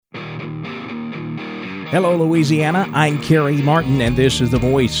Hello, Louisiana. I'm Kerry Martin, and this is the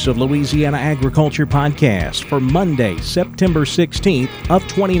Voice of Louisiana Agriculture podcast for Monday, September 16th of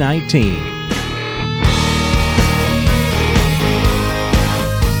 2019.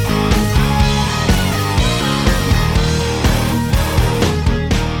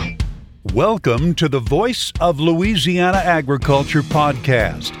 Welcome to the Voice of Louisiana Agriculture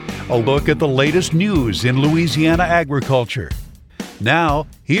podcast, a look at the latest news in Louisiana agriculture. Now,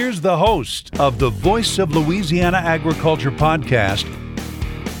 here's the host of the Voice of Louisiana Agriculture podcast,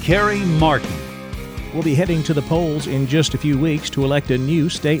 Kerry Martin. We'll be heading to the polls in just a few weeks to elect a new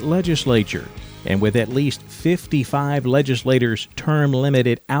state legislature. And with at least 55 legislators term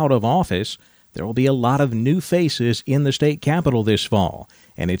limited out of office, there will be a lot of new faces in the state capitol this fall.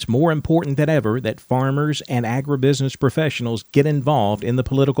 And it's more important than ever that farmers and agribusiness professionals get involved in the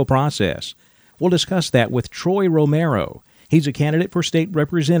political process. We'll discuss that with Troy Romero. He's a candidate for state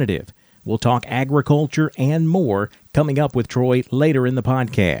representative. We'll talk agriculture and more coming up with Troy later in the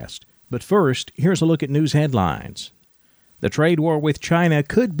podcast. But first, here's a look at news headlines. The trade war with China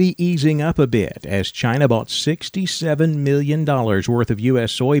could be easing up a bit as China bought $67 million worth of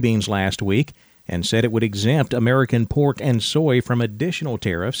U.S. soybeans last week and said it would exempt American pork and soy from additional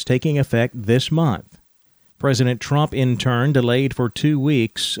tariffs taking effect this month. President Trump, in turn, delayed for 2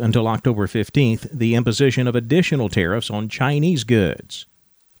 weeks until October 15th the imposition of additional tariffs on Chinese goods.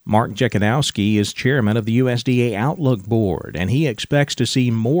 Mark Jekanowski is chairman of the USDA Outlook Board, and he expects to see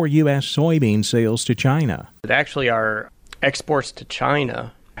more U.S. soybean sales to China. Actually, our exports to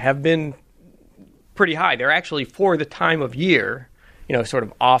China have been pretty high. They're actually, for the time of year, sort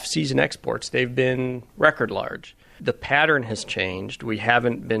of off-season exports, they've been record large. The pattern has changed. We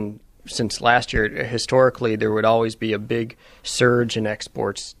haven't been... Since last year, historically, there would always be a big surge in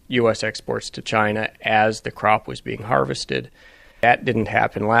exports, U.S. exports to China as the crop was being harvested. That didn't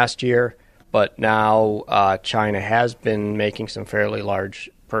happen last year, but now China has been making some fairly large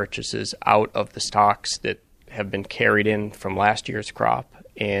purchases out of the stocks that have been carried in from last year's crop,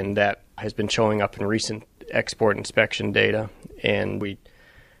 and that has been showing up in recent export inspection data, and we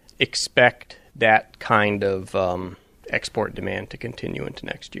expect that kind of export demand to continue into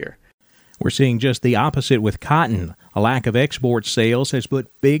next year. We're seeing just the opposite with cotton. A lack of export sales has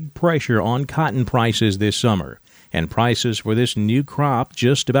put big pressure on cotton prices this summer, and prices for this new crop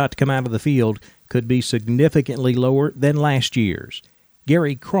just about to come out of the field could be significantly lower than last year's.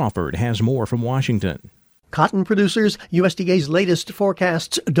 Gary Crawford has more from Washington. Cotton producers, USDA's latest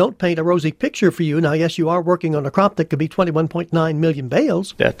forecasts don't paint a rosy picture for you. Now, yes, you are working on a crop that could be 21.9 million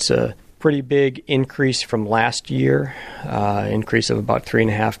bales. That's a pretty big increase from last year, increase of about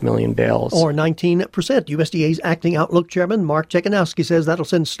 3.5 million bales. Or 19%. USDA's acting Outlook chairman, Mark Jekanowski, says that'll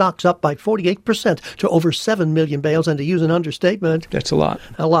send stocks up by 48% to over 7 million bales. And to use an understatement, that's a lot.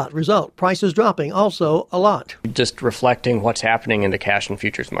 A lot. Result, prices dropping, also a lot. Just reflecting what's happening in the cash and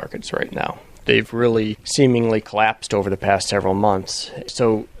futures markets right now. They've really seemingly collapsed over the past several months.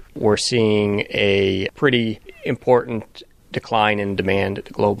 So we're seeing a pretty important decline in demand at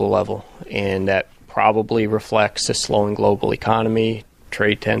the global level, and that probably reflects a slowing global economy,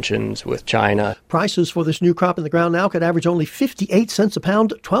 trade tensions with China. Prices for this new crop in the ground now could average only 58 cents a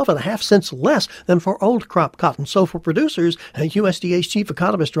pound, 12.5 cents less than for old crop cotton. So for producers, USDA's chief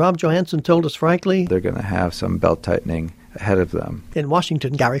economist Rob Johansson told us frankly, they're going to have some belt tightening ahead of them. In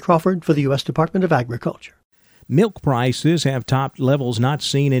Washington, Gary Crawford for the U.S. Department of Agriculture. Milk prices have topped levels not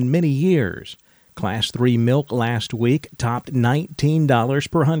seen in many years. Class 3 milk last week topped $19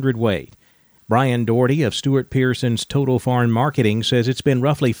 per hundredweight. Brian Doherty of Stuart Pearson's Total Farm Marketing says it's been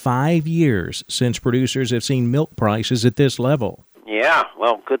roughly 5 years since producers have seen milk prices at this level. Yeah,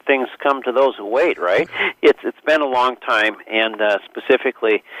 well, good things come to those who wait, right? It's been a long time, and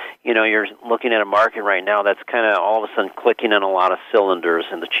specifically, you're looking at a market right now that's kind of all of a sudden clicking on a lot of cylinders,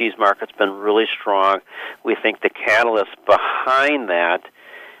 and the cheese market's been really strong. We think the catalyst behind that,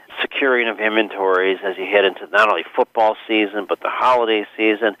 securing of inventories as you head into not only football season but the holiday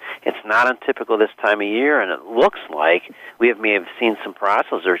season. It's not untypical this time of year, and it looks like we may have seen some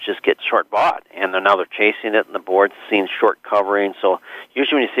processors just get short bought, and now they're chasing it, and the board's seeing short covering. So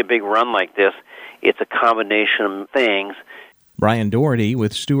usually when you see a big run like this, it's a combination of things. Brian Doherty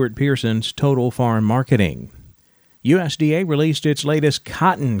with Stuart Pearson's Total Farm Marketing. USDA released its latest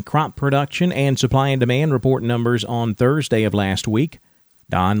cotton crop production and supply and demand report numbers on Thursday of last week.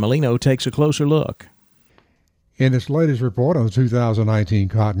 Don Molino takes a closer look. In its latest report on the 2019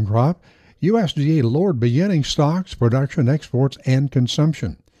 cotton crop, USDA lowered beginning stocks, production, exports, and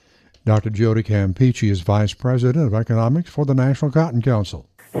consumption. Dr. Jody Campeachy is Vice President of Economics for the National Cotton Council.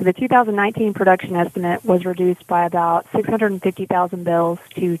 So the 2019 production estimate was reduced by about 650,000 bales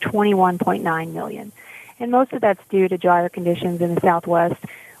to 21.9 million. And most of that's due to drier conditions in the Southwest.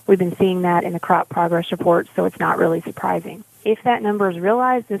 We've been seeing that in the crop progress report, so it's not really surprising. If that number is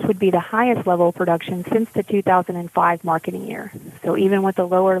realized, this would be the highest level of production since the 2005 marketing year. So even with the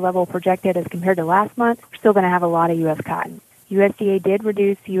lower level projected as compared to last month, we're still going to have a lot of U.S. cotton. USDA did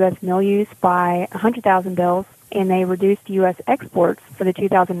reduce U.S. mill use by 100,000 bales, and they reduced U.S. exports for the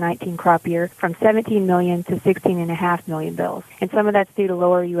 2019 crop year from 17 million to 16.5 million bales. And some of that's due to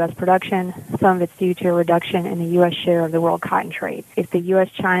lower U.S. production. Some of it's due to a reduction in the U.S. share of the world cotton trade. If the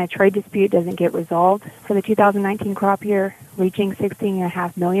U.S.-China trade dispute doesn't get resolved for the 2019 crop year, reaching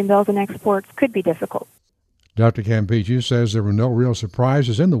 16.5 million bales in exports could be difficult. Dr. Campeche says there were no real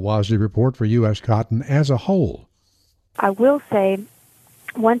surprises in the WASDE report for U.S. cotton as a whole. I will say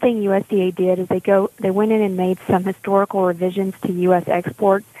one thing USDA did is they went in and made some historical revisions to U.S.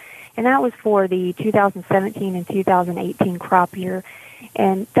 exports, and that was for the 2017 and 2018 crop year.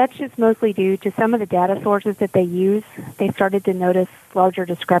 And that's just mostly due to some of the data sources that they use. They started to notice larger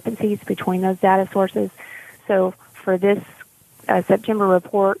discrepancies between those data sources. So for this September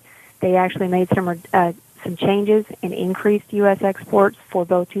report, they actually made some changes and increased U.S. exports for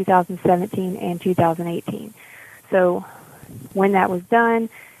both 2017 and 2018. So when that was done,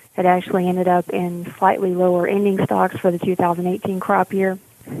 it actually ended up in slightly lower ending stocks for the 2018 crop year,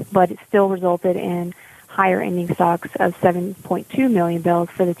 but it still resulted in higher ending stocks of 7.2 million bales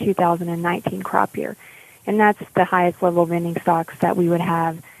for the 2019 crop year. And that's the highest level of ending stocks that we would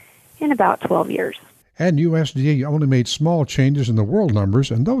have in about 12 years. And USDA only made small changes in the world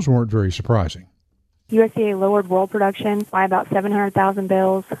numbers, and those weren't very surprising. USDA lowered world production by about 700,000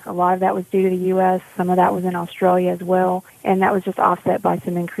 bales. A lot of that was due to the U.S. Some of that was in Australia as well, and that was just offset by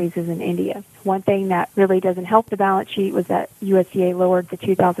some increases in India. One thing that really doesn't help the balance sheet was that USDA lowered the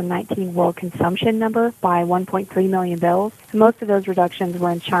 2019 world consumption number by 1.3 million bales. And most of those reductions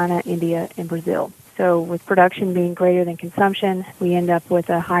were in China, India, and Brazil. So with production being greater than consumption, we end up with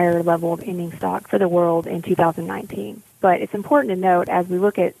a higher level of ending stock for the world in 2019. But it's important to note, as we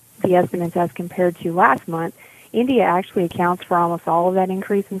look at the estimates as compared to last month, India actually accounts for almost all of that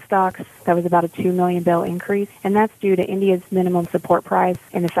increase in stocks. That was about a 2 million bale increase, and that's due to India's minimum support price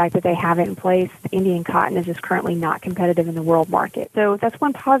and the fact that they have it in place. Indian cotton is just currently not competitive in the world market. So that's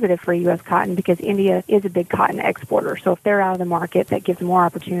one positive for U.S. cotton because India is a big cotton exporter. So if they're out of the market, that gives more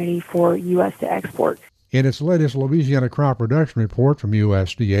opportunity for U.S. to export. In its latest Louisiana crop production report from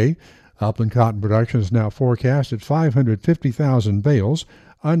USDA, upland cotton production is now forecast at 550,000 bales,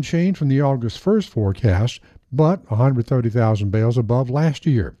 unchanged from the August 1st forecast, but 130,000 bales above last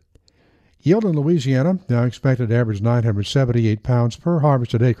year. Yield in Louisiana now expected to average 978 pounds per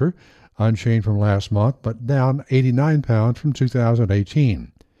harvested acre, unchanged from last month, but down 89 pounds from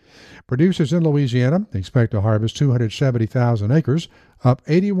 2018. Producers in Louisiana expect to harvest 270,000 acres, up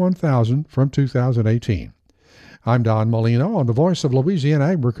 81,000 from 2018. I'm Don Molino on the Voice of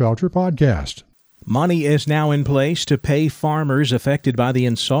Louisiana Agriculture podcast. Money is now in place to pay farmers affected by the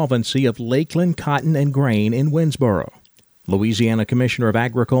insolvency of Lakeland Cotton and Grain in Winsboro. Louisiana Commissioner of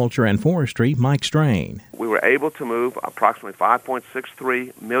Agriculture and Forestry, Mike Strain. We were able to move approximately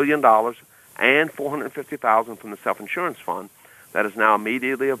 $5.63 million and $450,000 from the self-insurance fund that is now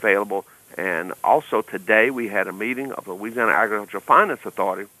immediately available. And also today we had a meeting of the Louisiana Agriculture Finance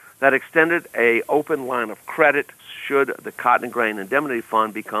Authority that extended an open line of credit should the Cotton and Grain Indemnity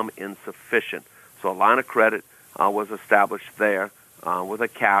Fund become insufficient. So a line of credit was established there with a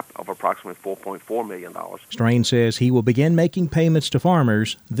cap of approximately $4.4 million. Strain says he will begin making payments to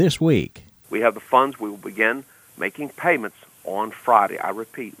farmers this week. We have the funds. We will begin making payments on Friday. I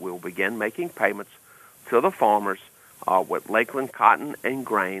repeat, we will begin making payments to the farmers with Lakeland Cotton and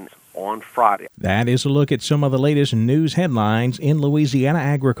Grain on Friday. That is a look at some of the latest news headlines in Louisiana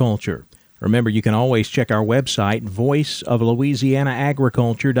agriculture. Remember, you can always check our website,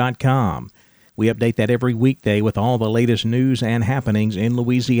 voiceoflouisianaagriculture.com. We update that every weekday with all the latest news and happenings in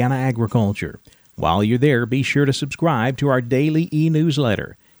Louisiana agriculture. While you're there, be sure to subscribe to our daily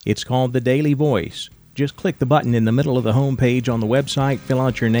e-newsletter. It's called The Daily Voice. Just click the button in the middle of the home page on the website, fill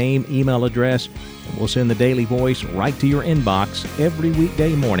out your name, email address, and we'll send the Daily Voice right to your inbox every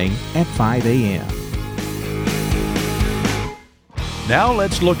weekday morning at 5 a.m. Now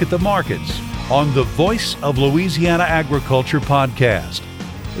let's look at the markets on the Voice of Louisiana Agriculture podcast.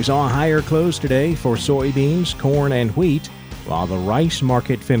 We saw a higher close today for soybeans, corn, and wheat, while the rice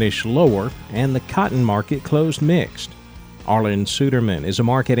market finished lower and the cotton market closed mixed. Arlen Suderman is a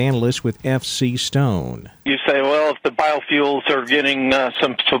market analyst with FC Stone. You say, well, if the biofuels are getting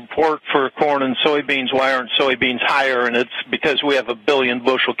some support for corn and soybeans, why aren't soybeans higher? And it's because we have a 1 billion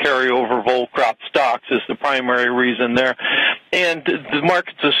bushel carryover of old crop stocks is the primary reason there. And the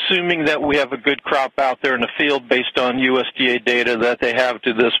market's assuming that we have a good crop out there in the field based on USDA data that they have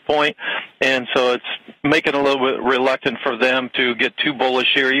to this point. And so it's making it a little bit reluctant for them to get too bullish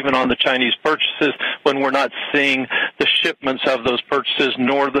here, even on the Chinese purchases, when we're not seeing the shipments of those purchases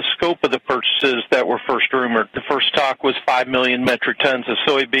nor the scope of the purchases that were first rumored. The first talk was 5 million metric tons of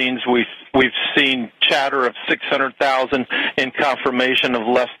soybeans. We've seen chatter of 600,000 in confirmation of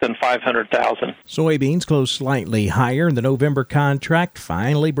less than 500,000. Soybeans closed slightly higher. The November contract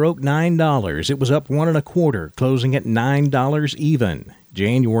finally broke $9. It was up 1 1/4, closing at $9 even.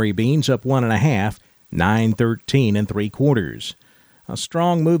 January beans up 1 1/2, $9.13 3/4. A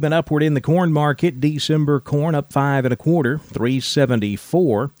strong movement upward in the corn market. December corn up 5 1/4,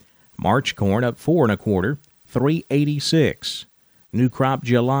 $3.74. March corn up 4 1/4, $3.86. New crop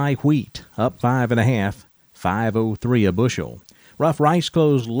July wheat up 5 1/2, $5.03 a bushel. Rough rice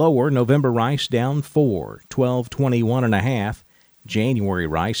closed lower. November rice down 4, $12.21 1/2. January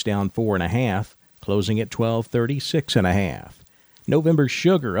rice down 4 1/2, closing at $12.36 1/2. November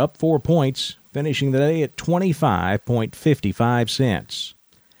sugar up 4 points, finishing the day at 25.55 cents.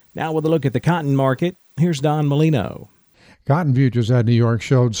 Now with a look at the cotton market, here's Don Molino. Cotton futures at New York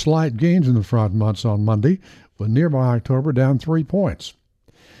showed slight gains in the front months on Monday, with nearby October down 3 points.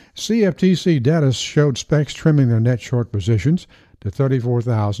 CFTC data showed specs trimming their net short positions to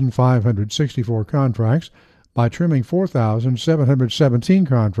 34,564 contracts by trimming 4,717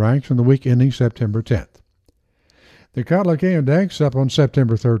 contracts in the week ending September 10th. The Cottler Index up on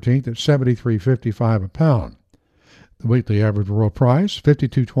September 13th at 73.55 a pound. The weekly average world price,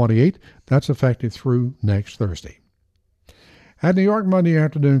 52.28. That's effective through next Thursday. At New York Monday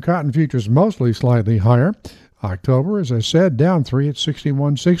afternoon, cotton futures mostly slightly higher. October, as I said, down 3 at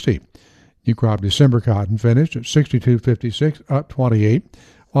 61.60. New crop December cotton finished at 62.56, up 28,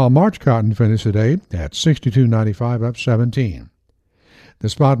 while March cotton finished today at 62.95, up 17. The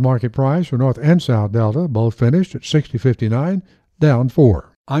spot market price for North and South Delta both finished at 60.59, down 4.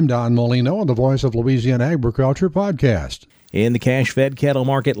 I'm Don Molino on the Voice of Louisiana Agriculture podcast. In the cash-fed cattle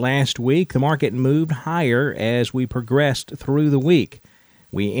market last week, the market moved higher as we progressed through the week.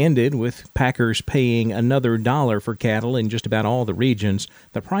 We ended with packers paying another $1 for cattle in just about all the regions.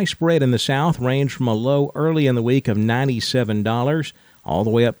 The price spread in the South ranged from a low early in the week of $97 all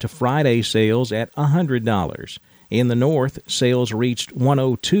the way up to Friday sales at $100. In the North, sales reached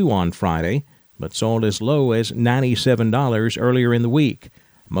 $102 on Friday, but sold as low as $97 earlier in the week.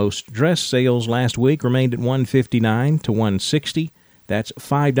 Most dress sales last week remained at $159 to $160. That's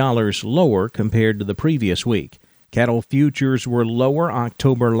 $5 lower compared to the previous week. Cattle futures were lower.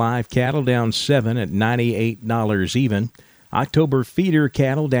 October live cattle down 7 at $98 even. October feeder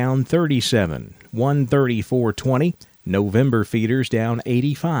cattle down 37, $134.20. November feeders down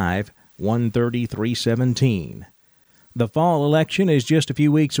 85, $133.17. The fall election is just a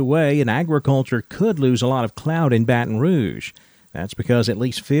few weeks away, and agriculture could lose a lot of clout in Baton Rouge. That's because at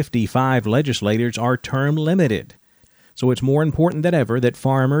least 55 legislators are term limited. So it's more important than ever that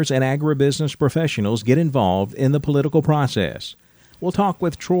farmers and agribusiness professionals get involved in the political process. We'll talk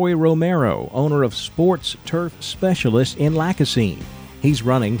with Troy Romero, owner of Sports Turf Specialist in Lacassine. He's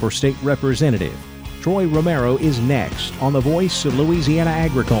running for state representative. Troy Romero is next on the Voice of Louisiana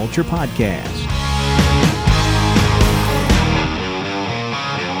Agriculture podcast.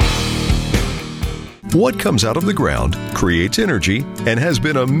 What comes out of the ground creates energy and has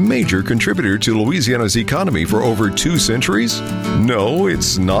been a major contributor to Louisiana's economy for over 2 centuries? No,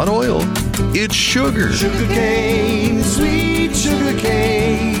 it's not oil. It's sugar. Sugarcane, sweet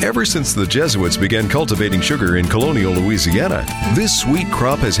sugarcane. Ever since the Jesuits began cultivating sugar in colonial Louisiana, this sweet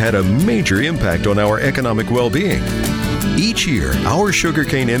crop has had a major impact on our economic well-being. Each year, our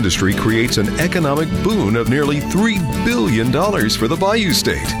sugarcane industry creates an economic boon of nearly $3 billion for the Bayou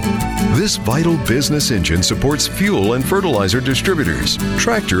State. This vital business engine supports fuel and fertilizer distributors,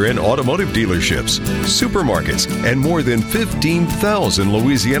 tractor and automotive dealerships, supermarkets, and more than 15,000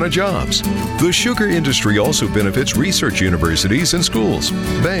 Louisiana jobs. The sugar industry also benefits research universities and schools,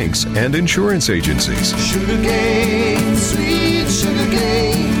 banks, and insurance agencies. Sugarcane, sweet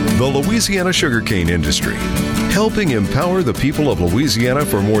sugarcane. The Louisiana sugarcane industry, helping empower the people of Louisiana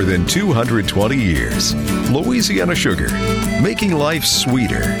for more than 220 years. Louisiana Sugar, making life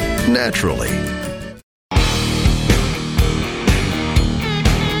sweeter, naturally.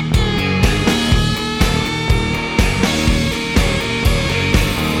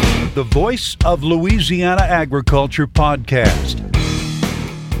 The the Voice of Louisiana Agriculture podcast.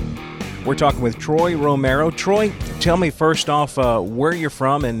 We're talking with Troy Romero. Troy, tell me first off where you're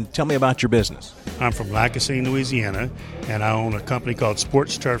from and tell me about your business. I'm from Lacassine, Louisiana, and I own a company called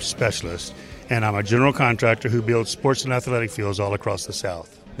Sports Turf Specialist, and I'm a general contractor who builds sports and athletic fields all across the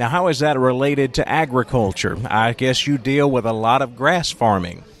South. Now, how is that related to agriculture? I guess you deal with a lot of grass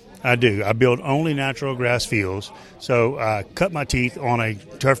farming. I do. I build only natural grass fields, so I cut my teeth on a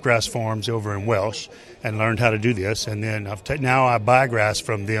turf grass farms over in Welsh and learned how to do this, and then now I buy grass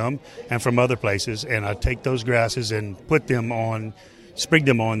from them and from other places, and I take those grasses and sprig them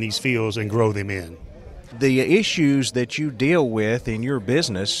on these fields and grow them in. The issues that you deal with in your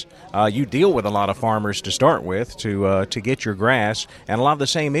business, you deal with a lot of farmers to start with to get your grass, and a lot of the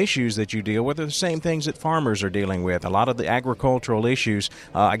same issues that you deal with are the same things that farmers are dealing with. A lot of the agricultural issues,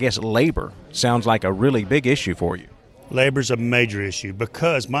 I guess labor sounds like a really big issue for you. Labor's a major issue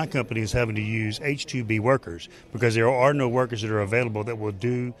because my company is having to use H-2B workers because there are no workers that are available that will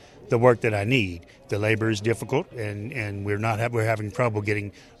do the work that I need. The labor is difficult, and we're having trouble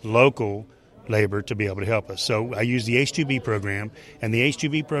getting local labor to be able to help us. So I use the H-2B program, and the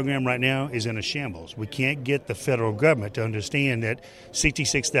H-2B program right now is in a shambles. We can't get the federal government to understand that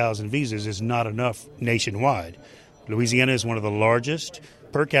 66,000 visas is not enough nationwide. Louisiana is one of the largest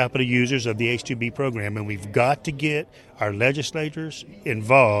per capita users of the H-2B program, and we've got to get our legislators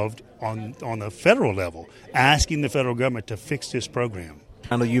involved on the federal level, asking the federal government to fix this program.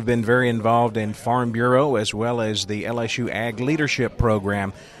 I know you've been very involved in Farm Bureau as well as the LSU Ag Leadership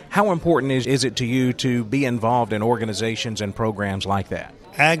Program. How important is it to you to be involved in organizations and programs like that?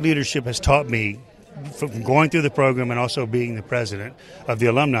 Ag Leadership has taught me, from going through the program and also being the president of the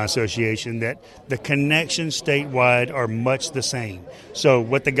Alumni Association, that the connections statewide are much the same. So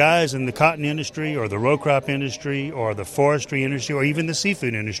what the guys in the cotton industry or the row crop industry or the forestry industry or even the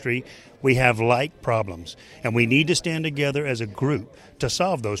seafood industry, we have like problems, and we need to stand together as a group to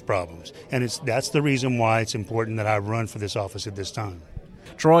solve those problems. And that's the reason why it's important that I run for this office at this time.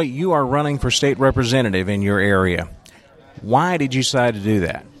 Troy, you are running for state representative in your area. Why did you decide to do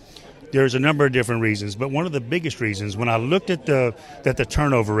that? There's a number of different reasons, but one of the biggest reasons, when I looked at the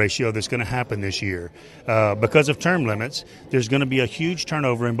turnover ratio that's going to happen this year, because of term limits, there's going to be a huge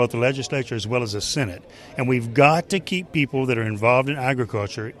turnover in both the legislature as well as the Senate. And we've got to keep people that are involved in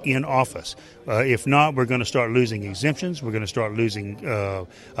agriculture in office. If not, we're going to start losing exemptions. We're going to start losing a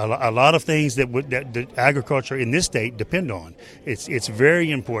lot of things that agriculture in this state depend on. It's very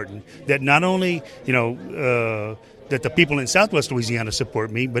important that not only, that the people in Southwest Louisiana support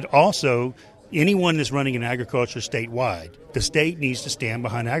me, but also anyone that's running in agriculture statewide. The state needs to stand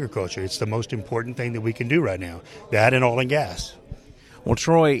behind agriculture. It's the most important thing that we can do right now, that and oil and gas. Well,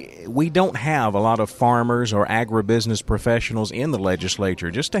 Troy, we don't have a lot of farmers or agribusiness professionals in the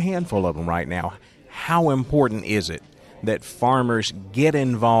legislature, just a handful of them right now. How important is it that farmers get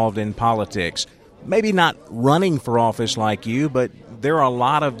involved in politics? Maybe not running for office like you, but there are a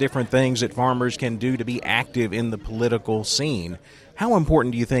lot of different things that farmers can do to be active in the political scene. How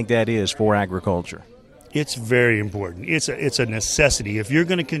important do you think that is for agriculture? It's very important. It's a necessity. If you're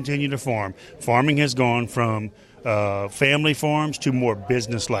going to continue to farm, farming has gone from family farms to more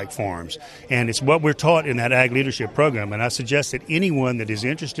business-like farms. And it's what we're taught in that Ag Leadership Program. And I suggest that anyone that is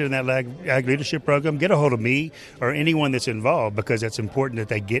interested in that Ag Leadership Program, get a hold of me or anyone that's involved, because it's important that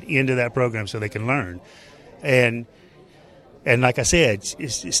they get into that program so they can learn. And like I said,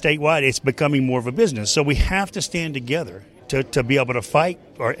 it's statewide, it's becoming more of a business. So we have to stand together to be able to fight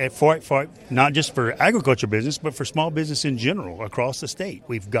not just for agriculture business, but for small business in general across the state.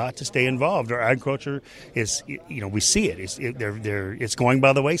 We've got to stay involved. Our agriculture is, we see it. It's going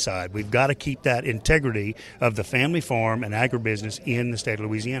by the wayside. We've got to keep that integrity of the family farm and agribusiness in the state of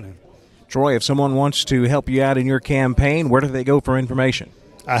Louisiana. Troy, if someone wants to help you out in your campaign, where do they go for information?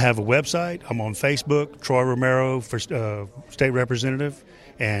 I have a website. I'm on Facebook, Troy Romero for state representative,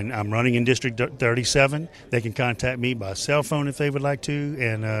 and I'm running in District 37. They can contact me by cell phone if they would like to,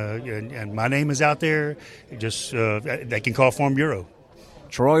 and my name is out there. Just they can call Farm Bureau.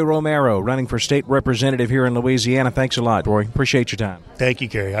 Troy Romero, running for state representative here in Louisiana. Thanks a lot, Troy. Appreciate your time. Thank you,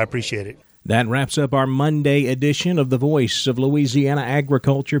 Kerry. I appreciate it. That wraps up our Monday edition of the Voice of Louisiana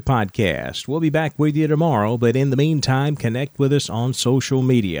Agriculture podcast. We'll be back with you tomorrow, but in the meantime, connect with us on social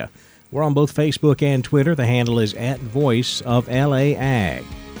media. We're on both Facebook and Twitter. The handle is @VoiceOfLAAg.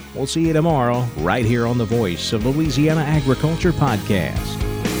 We'll see you tomorrow right here on the Voice of Louisiana Agriculture podcast.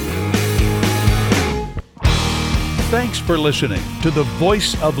 Thanks for listening to the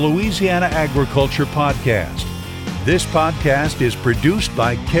Voice of Louisiana Agriculture podcast. This podcast is produced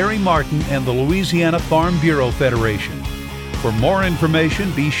by Kerry Martin and the Louisiana Farm Bureau Federation. For more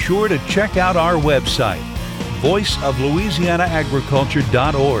information, be sure to check out our website,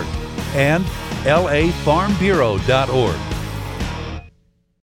 voiceoflouisianaagriculture.org and lafarmbureau.org.